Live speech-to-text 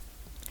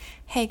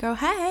Hey girl,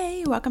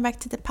 hey, welcome back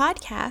to the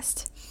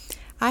podcast.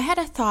 I had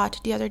a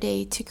thought the other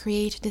day to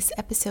create this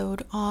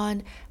episode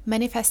on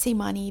manifesting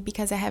money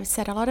because I have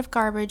said a lot of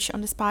garbage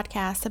on this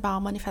podcast about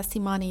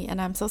manifesting money, and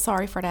I'm so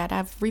sorry for that.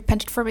 I've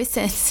repented for my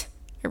sins.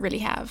 I really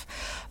have.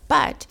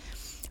 But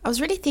I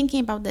was really thinking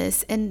about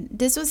this, and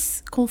this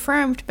was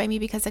confirmed by me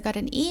because I got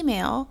an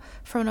email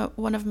from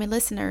one of my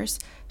listeners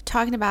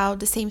talking about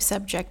the same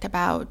subject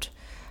about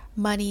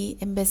money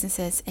and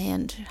businesses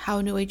and how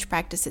New Age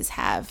practices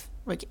have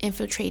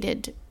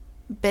infiltrated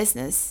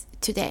business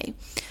today.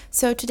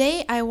 So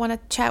today I want to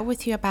chat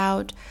with you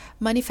about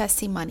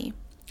manifesting money.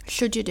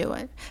 Should you do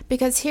it?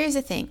 Because here's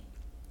the thing.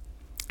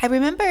 I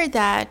remember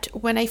that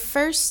when I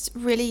first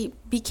really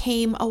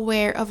became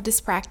aware of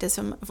this practice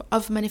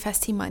of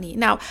manifesting money.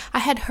 Now, I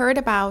had heard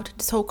about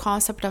this whole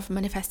concept of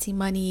manifesting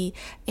money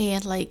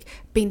and like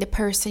being the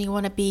person you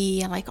want to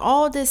be and like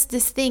all these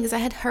things. I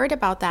had heard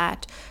about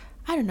that,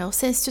 I don't know,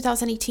 since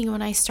 2018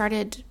 when I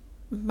started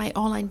my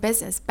online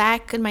business.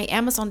 Back in my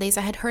Amazon days,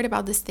 I had heard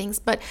about these things,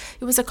 but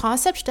it was a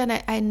concept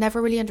that I never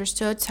really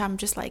understood. So I'm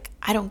just like,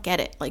 I don't get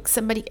it. Like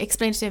somebody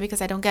explained to me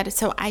because I don't get it.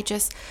 So I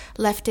just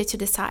left it to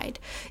the side.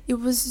 It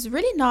was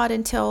really not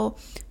until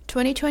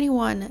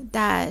 2021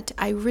 that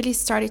I really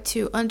started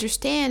to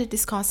understand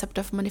this concept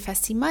of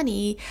manifesting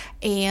money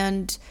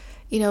and,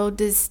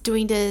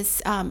 doing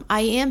this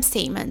I am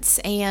statements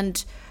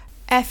and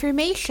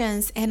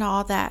affirmations and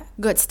all that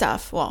good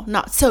stuff. Well,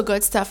 not so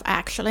good stuff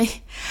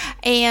actually.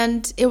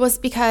 And it was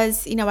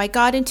because, I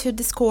got into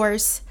this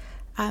course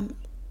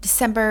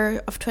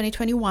December of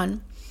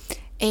 2021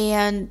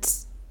 and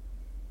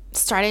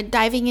started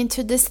diving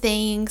into these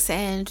things,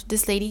 and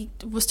this lady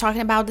was talking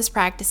about these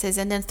practices,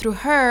 and then through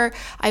her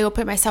I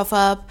opened myself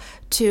up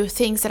to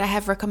things that I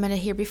have recommended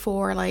here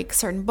before, like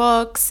certain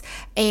books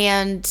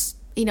and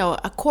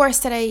a course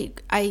that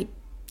I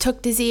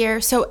took this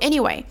year. So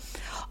anyway,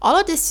 all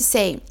of this to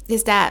say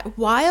is that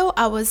while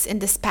I was in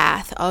this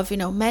path of,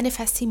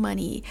 manifesting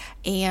money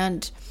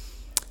and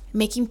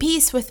making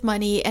peace with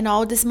money and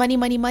all this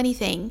money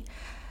thing,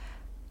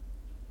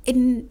 it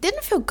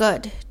didn't feel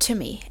good to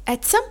me.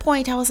 At some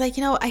point, I was like,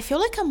 I feel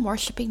like I'm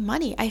worshiping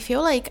money. I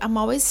feel like I'm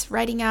always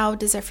writing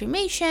out these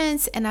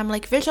affirmations and I'm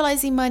like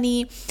visualizing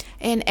money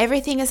and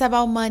everything is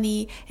about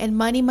money and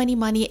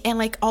money. And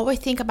like all I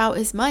think about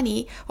is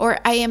money, or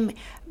I am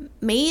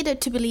made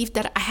to believe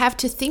that I have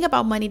to think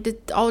about money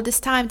all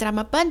this time, that I'm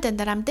abundant,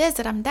 that I'm this,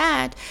 that I'm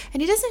that.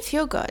 And it doesn't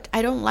feel good.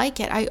 I don't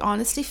like it. I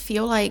honestly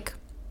feel like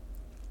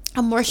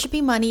I'm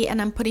worshiping money and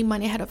I'm putting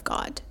money ahead of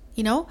God,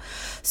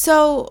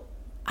 So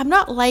I'm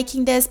not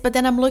liking this, but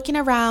then I'm looking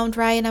around,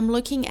 right? And I'm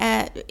looking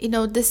at,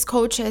 these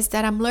coaches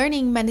that I'm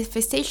learning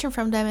manifestation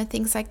from them and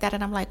things like that.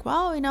 And I'm like,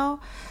 well,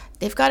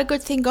 they've got a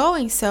good thing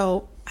going.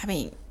 So,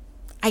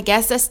 I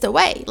guess that's the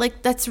way.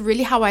 Like, that's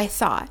really how I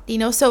thought,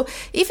 So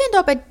even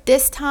though by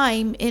this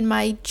time in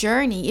my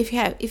journey, if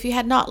you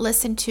had not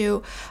listened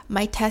to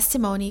my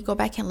testimony, go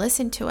back and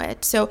listen to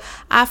it. So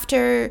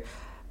after,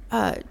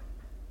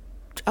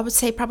 I would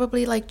say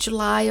probably like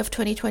July of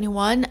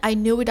 2021, I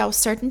knew without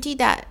certainty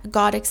that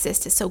God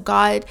existed. So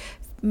God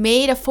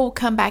made a full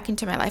comeback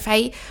into my life.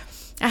 I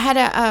had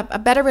a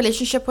better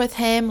relationship with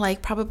him,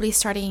 like probably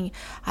starting,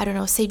 I don't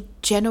know, say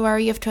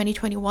January of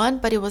 2021.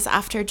 But it was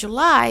after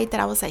July that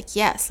I was like,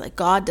 yes, like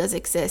God does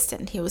exist.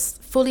 And he was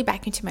fully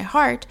back into my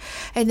heart.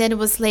 And then it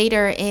was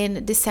later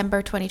in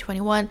December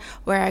 2021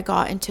 where I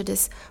got into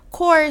this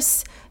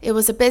course. It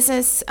was a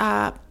business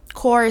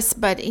course,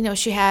 but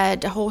she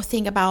had a whole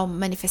thing about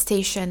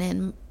manifestation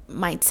and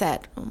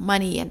mindset,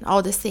 money and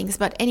all these things.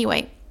 But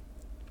anyway,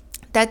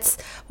 that's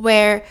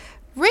where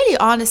really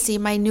honestly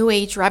my new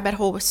age rabbit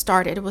hole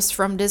started. It was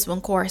from this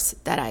one course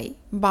that I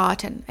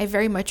bought and I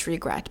very much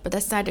regret, but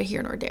that's neither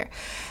here nor there.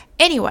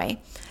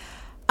 Anyway,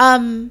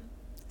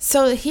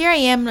 so here I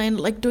am and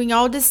like doing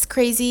all this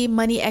crazy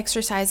money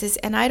exercises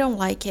and I don't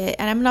like it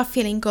and I'm not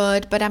feeling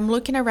good, but I'm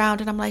looking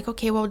around and I'm like,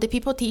 okay, well, the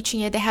people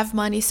teaching it, they have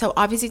money. So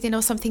obviously they know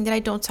something that I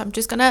don't. So I'm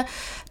just going to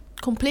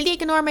completely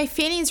ignore my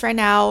feelings right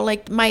now,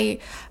 like my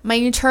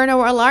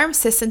internal alarm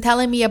system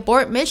telling me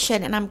abort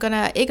mission, and I'm going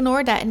to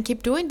ignore that and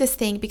keep doing this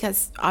thing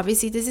because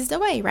obviously this is the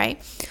way,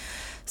 right?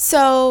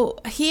 So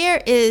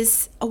here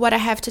is what I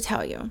have to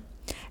tell you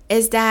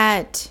is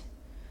that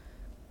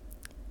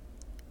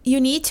you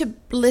need to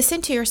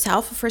listen to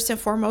yourself first and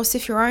foremost.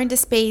 If you are in the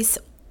space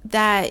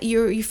that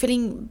you're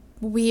feeling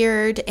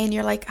weird and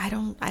you're like, I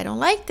don't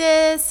like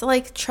this,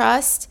 like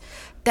trust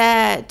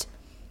that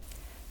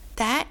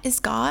is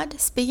God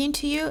speaking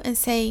to you and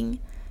saying,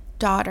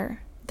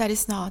 daughter, that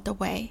is not the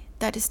way.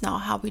 That is not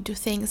how we do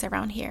things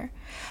around here.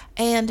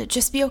 And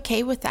just be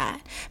okay with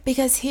that.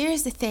 Because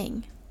here's the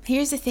thing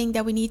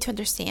that we need to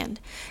understand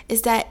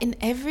is that in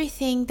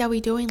everything that we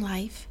do in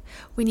life,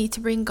 we need to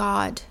bring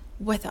God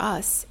with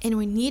us, and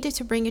we needed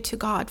to bring it to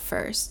God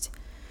first,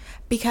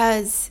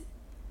 because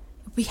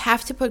we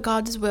have to put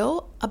God's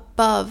will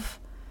above,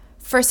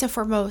 first and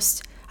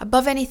foremost,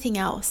 above anything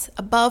else,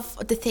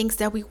 above the things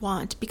that we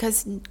want,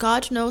 because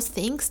God knows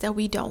things that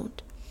we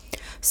don't.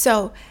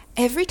 So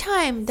every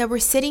time that we're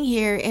sitting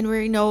here and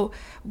we're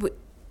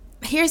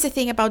here's the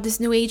thing about this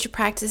new age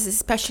practices,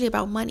 especially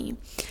about money,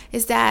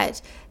 is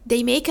that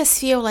they make us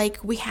feel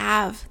like we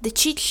have the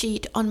cheat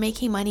sheet on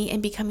making money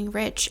and becoming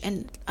rich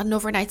and an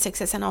overnight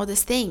success and all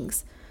these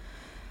things.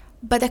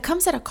 But that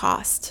comes at a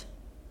cost.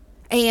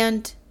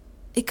 And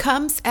it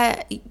comes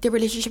at the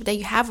relationship that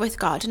you have with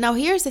God. Now,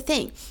 here's the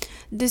thing.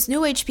 These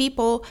new age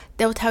people,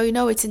 they'll tell you,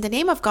 no, it's in the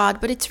name of God,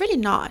 but it's really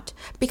not,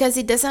 because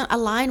it doesn't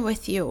align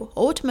with you.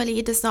 Ultimately,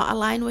 it does not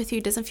align with you.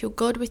 It doesn't feel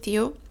good with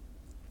you.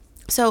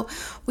 So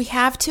we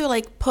have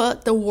to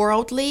put the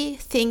worldly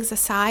things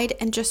aside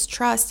and just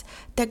trust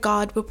that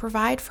God will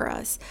provide for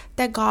us,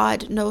 that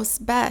God knows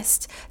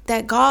best,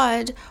 that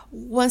God,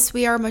 once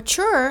we are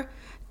mature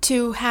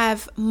to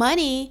have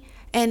money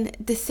and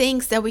the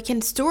things that we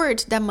can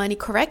steward that money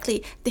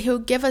correctly, that He'll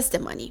give us the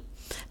money.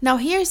 Now,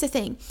 here's the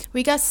thing.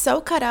 We got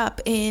so caught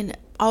up in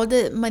all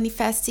the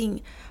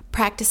manifesting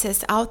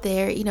practices out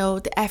there,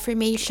 the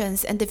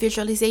affirmations and the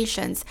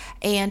visualizations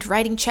and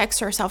writing checks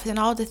to ourselves and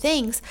all the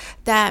things,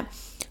 that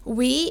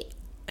we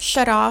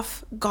shut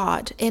off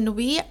God and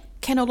we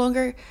can no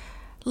longer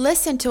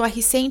listen to what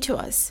He's saying to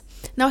us.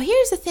 Now,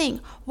 here's the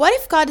thing. What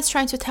if God is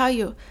trying to tell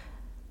you,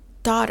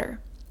 daughter,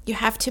 you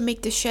have to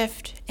make the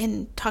shift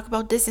and talk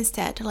about this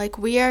instead?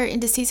 We are in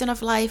the season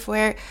of life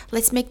where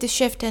let's make the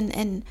shift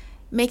and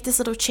make this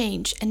little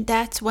change, and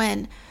that's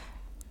when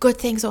good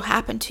things will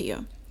happen to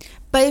you.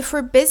 But if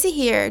we're busy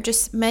here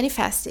just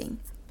manifesting,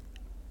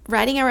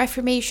 writing our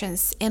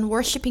affirmations, and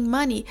worshiping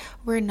money,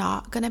 we're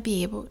not going to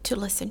be able to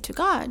listen to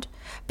God,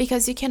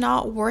 because you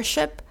cannot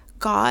worship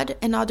God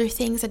and other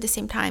things at the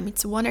same time.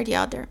 It's one or the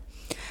other.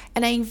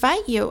 And I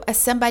invite you, as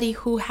somebody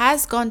who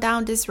has gone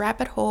down this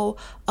rabbit hole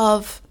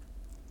of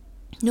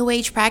new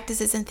age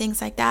practices and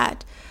things like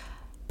that,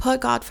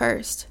 put God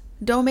first.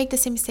 Don't make the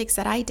same mistakes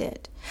that I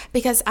did,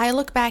 because I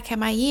look back at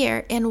my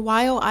year, and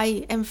while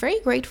I am very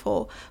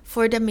grateful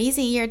for the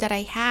amazing year that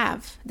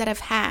I've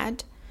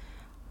had,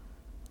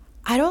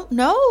 I don't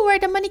know where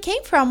the money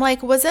came from.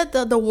 Was it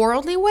the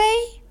worldly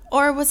way,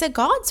 or was it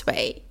God's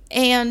way?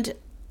 And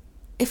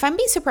if I'm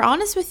being super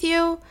honest with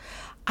you,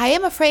 I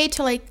am afraid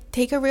to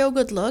take a real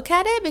good look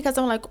at it, because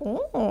I'm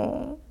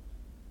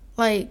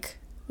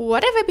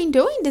what have I been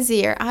doing this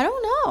year? I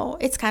don't know.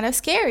 It's kind of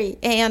scary,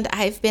 and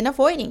I've been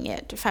avoiding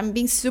it, if I'm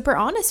being super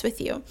honest with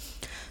you.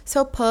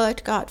 So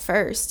put God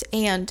first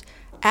and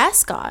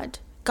ask God,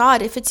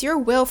 if it's your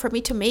will for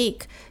me to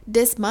make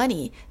this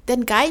money,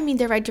 then guide me in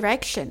the right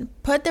direction.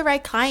 Put the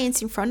right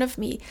clients in front of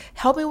me.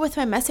 Help me with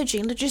my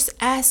messaging. Just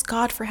ask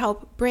God for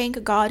help. Bring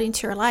God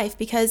into your life,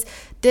 because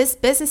these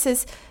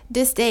businesses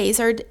these days,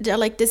 or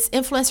this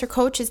influencer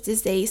coaches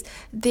these days,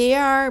 they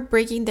are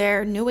bringing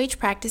their new age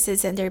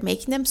practices and they're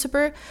making them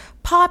super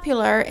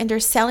popular, and they're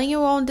selling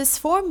you on these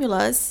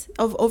formulas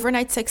of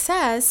overnight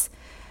success,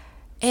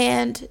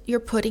 and you're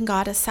putting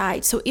God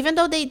aside. So even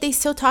though they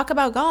still talk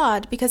about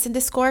God, because in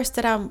this course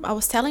that I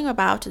was telling you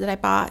about, that I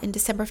bought in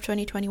December of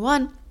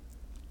 2021,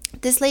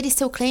 this lady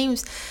still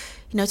claims,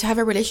 to have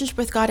a relationship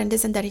with God and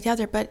this and that and the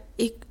other, but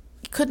it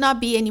could not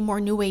be any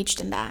more new age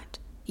than that,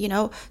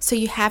 So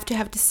you have to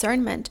have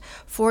discernment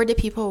for the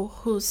people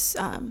whose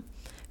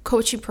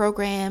coaching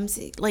programs,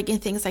 and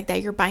things like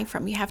that you're buying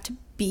from. You have to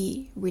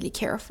be really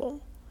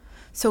careful.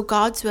 So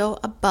God's will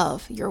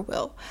above your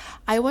will.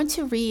 I want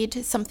to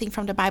read something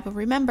from the Bible.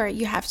 Remember,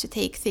 you have to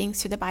take things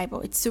to the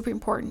Bible. It's super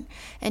important.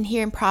 And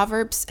here in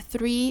Proverbs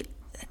 3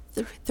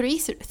 through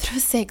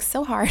 6,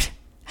 so hard.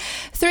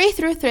 3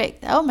 through 3.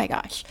 Oh my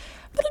gosh.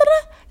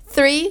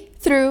 3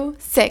 through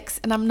 6.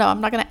 And I'm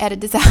not going to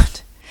edit this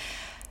out.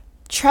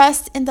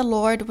 Trust in the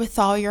Lord with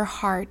all your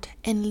heart,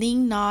 and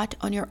lean not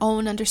on your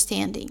own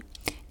understanding.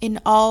 In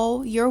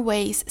all your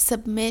ways,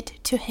 submit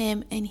to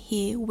Him, and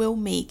He will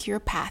make your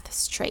path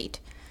straight.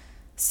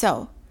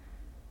 So,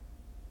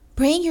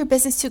 bring your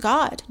business to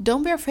God.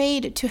 Don't be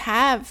afraid to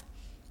have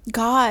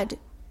God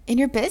in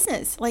your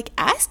business.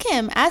 Ask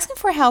Him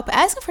for help,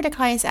 ask Him for the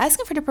clients, ask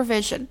Him for the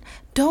provision.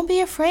 Don't be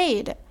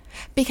afraid,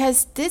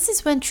 because this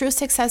is when true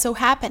success will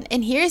happen.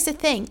 And here's the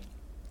thing.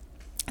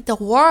 The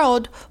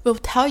world will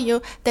tell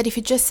you that if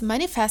you just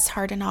manifest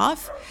hard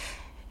enough,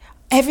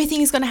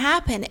 everything is going to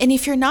happen. And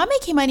if you're not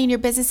making money in your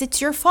business, it's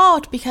your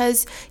fault,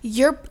 because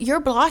you're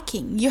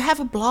blocking. You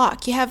have a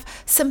block. You have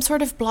some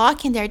sort of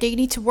block in there that you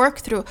need to work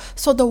through.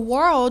 So the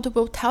world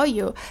will tell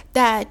you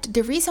that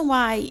the reason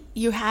why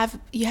you have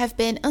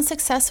been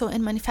unsuccessful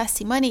in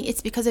manifesting money,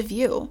 it's because of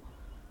you.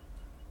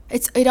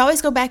 It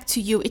always goes back to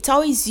you. It's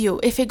always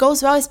you. If it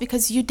goes well, it's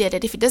because you did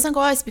it. If it doesn't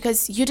go well, it's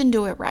because you didn't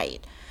do it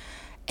right.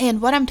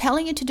 And what I'm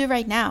telling you to do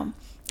right now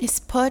is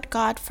put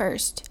God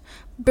first.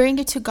 Bring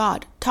it to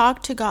God.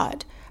 Talk to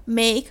God.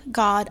 Make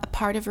God a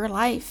part of your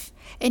life,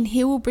 and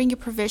He will bring you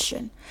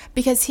provision.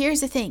 Because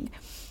here's the thing.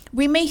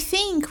 We may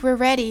think we're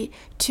ready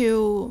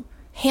to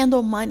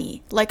handle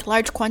money,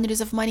 large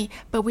quantities of money,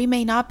 but we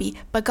may not be.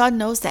 But God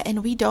knows that,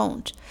 and we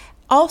don't.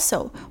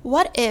 Also,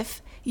 what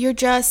if you're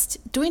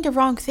just doing the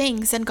wrong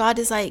things, and God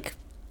is like,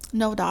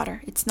 no,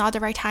 daughter, it's not the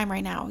right time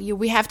right now.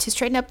 We have to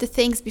straighten up the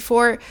things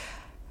before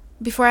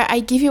I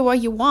give you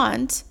what you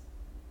want.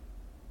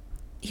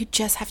 You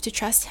just have to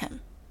trust Him.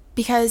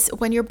 Because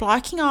when you're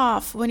blocking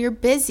off, when you're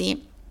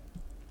busy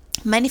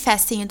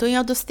manifesting and doing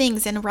all those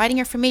things and writing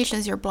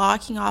affirmations, you're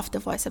blocking off the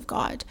voice of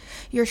God.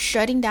 You're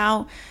shutting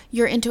down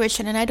your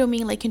intuition. And I don't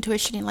mean like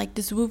intuition in like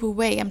this woo-woo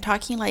way. I'm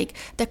talking like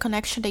the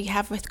connection that you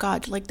have with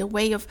God, like the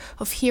way of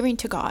hearing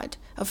to God,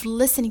 of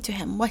listening to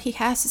him, what he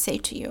has to say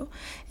to you.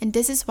 And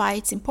this is why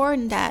it's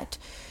important that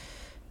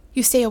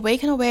you stay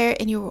awake and aware,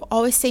 and you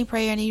always stay in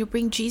prayer, and you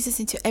bring Jesus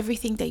into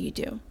everything that you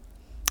do.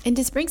 And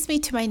this brings me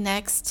to my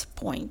next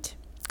point,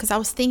 because I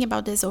was thinking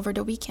about this over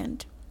the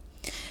weekend,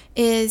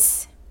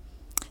 is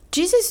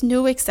Jesus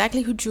knew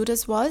exactly who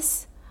Judas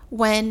was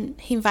when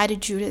he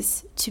invited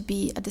Judas to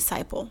be a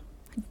disciple.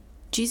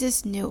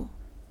 Jesus knew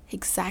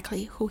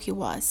exactly who he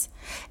was.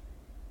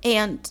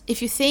 And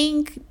if you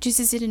think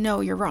Jesus didn't know,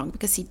 you're wrong,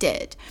 because he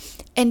did.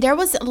 And there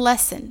was a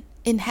lesson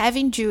in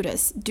having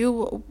Judas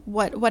do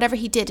whatever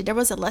he did. There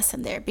was a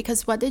lesson there,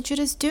 because what did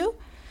Judas do?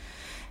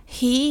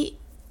 He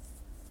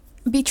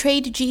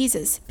betrayed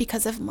Jesus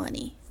because of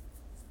money.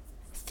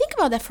 Think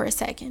about that for a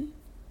second.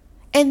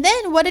 And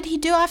then what did he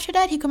do after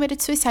that? He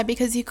committed suicide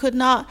because he could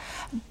not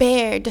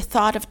bear the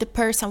thought of the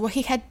person, what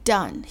he had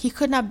done. He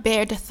could not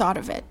bear the thought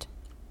of it.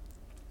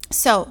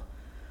 So,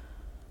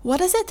 what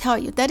does that tell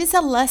you? That is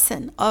a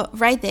lesson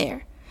right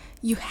there.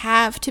 You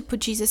have to put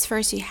Jesus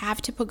first. You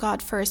have to put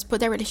God first.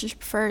 Put that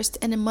relationship first,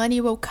 and the money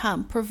will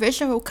come.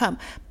 Provision will come.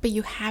 But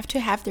you have to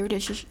have the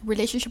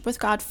relationship with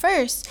God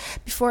first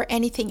before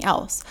anything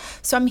else.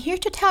 So I'm here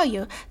to tell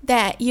you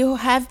that you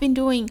have been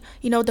doing,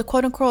 the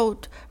quote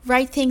unquote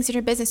right things in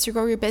your business to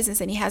grow your business,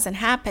 and it hasn't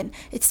happened.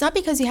 It's not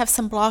because you have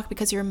some block,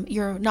 because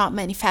you're not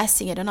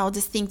manifesting it and all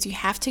these things. You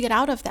have to get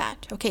out of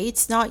that. Okay,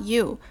 it's not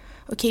you.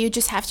 Okay, you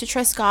just have to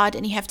trust God,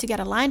 and you have to get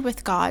aligned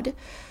with God.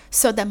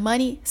 So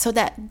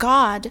that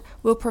God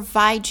will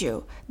provide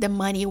you the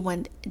money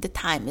when the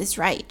time is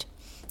right.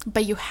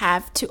 But you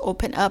have to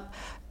open up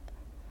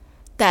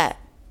the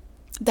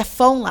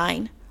phone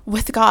line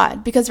with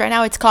God, because right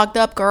now it's clogged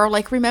up, girl.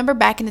 Like, remember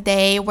back in the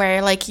day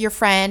where like your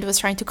friend was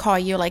trying to call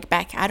you, like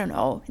back, I don't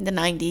know, in the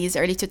 90s,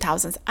 early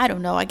 2000s. I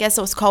don't know. I guess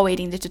it was call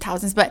waiting in the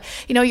 2000s. But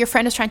your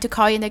friend was trying to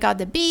call you, and they got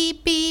the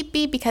beep, beep,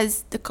 beep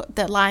because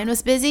the line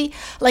was busy.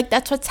 Like,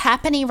 that's what's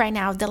happening right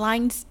now. The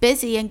line's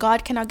busy, and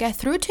God cannot get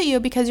through to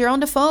you because you're on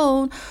the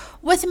phone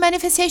with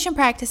manifestation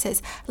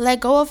practices.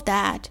 Let go of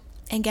that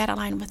and get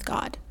aligned with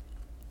God.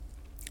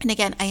 And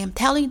again, I am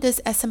telling this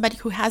as somebody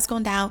who has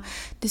gone down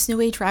this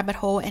new age rabbit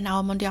hole, and now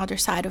I'm on the other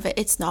side of it.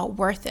 It's not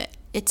worth it.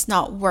 It's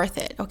not worth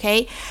it,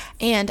 okay?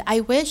 And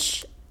I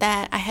wish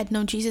that I had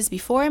known Jesus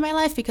before in my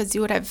life, because he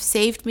would have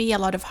saved me a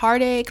lot of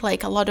heartache,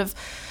 like a lot of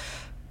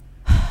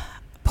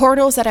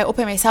portals that I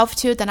opened myself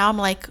to. Then I'm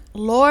like,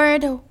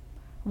 Lord,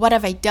 what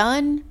have I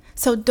done?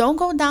 So don't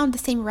go down the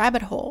same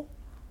rabbit hole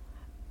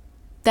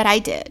that I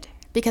did,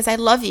 because I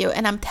love you,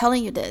 and I'm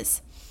telling you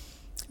this.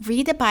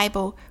 Read the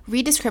Bible,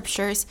 read the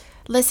scriptures.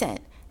 Listen,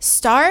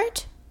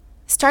 start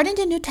in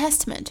the New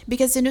Testament,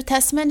 because the New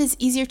Testament is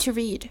easier to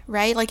read,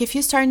 right? Like, if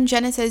you start in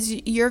Genesis,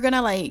 you're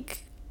gonna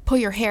like pull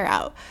your hair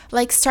out.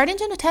 Like, start in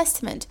the New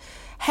Testament.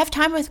 Have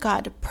time with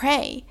God.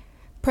 Pray,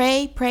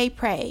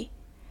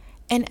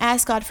 and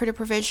ask God for the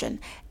provision,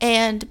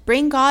 and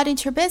bring God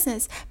into your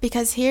business.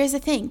 Because here's the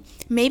thing,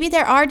 maybe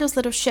there are those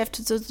little shifts,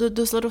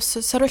 those little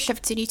subtle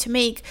shifts you need to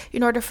make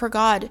in order for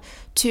God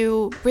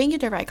to bring you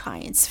the right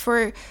clients,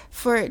 for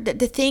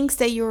the things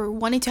that you're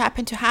wanting to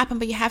happen,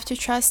 but you have to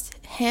trust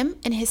him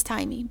and his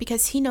timing,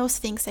 because he knows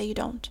things that you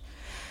don't.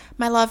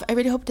 My love, I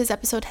really hope this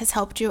episode has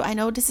helped you. I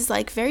know this is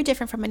like very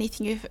different from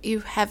anything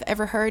you have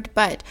ever heard,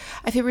 but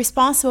I feel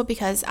responsible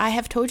because I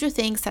have told you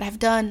things that I've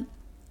done,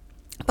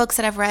 books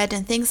that I've read,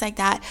 and things like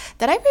that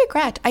I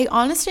regret. I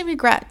honestly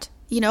regret.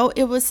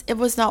 It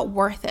was not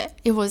worth it.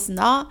 It was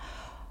not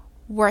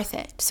worth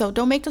it. So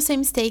don't make those same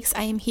mistakes.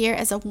 I am here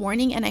as a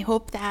warning, and I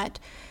hope that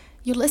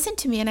you listen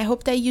to me, and I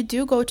hope that you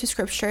do go to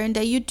scripture, and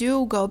that you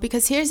do go,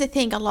 because here's the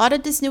thing, a lot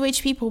of these new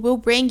age people will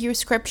bring you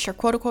scripture,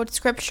 quote unquote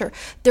scripture.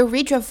 They'll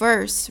read you a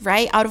verse,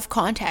 right, out of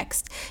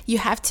context. You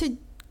have to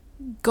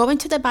go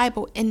into the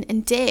Bible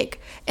and dig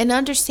and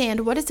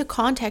understand what is the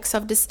context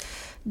of these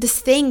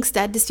things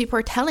that these people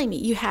are telling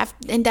me.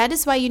 And that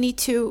is why you need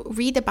to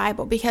read the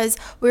Bible, because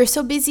we're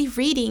so busy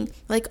reading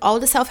like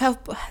all the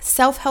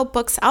self-help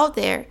books out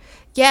there.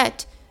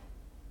 Yet,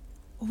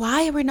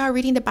 why are we not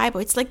reading the Bible?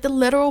 It's like the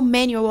literal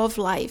manual of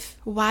life.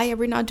 Why are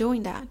we not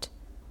doing that?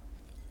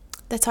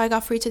 That's all I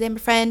got for you today, my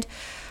friend.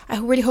 I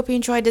really hope you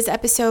enjoyed this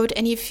episode.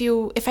 And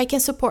if I can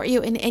support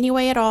you in any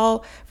way at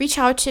all, reach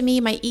out to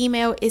me. My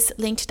email is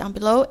linked down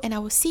below, and I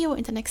will see you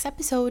in the next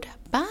episode.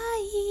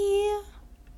 Bye.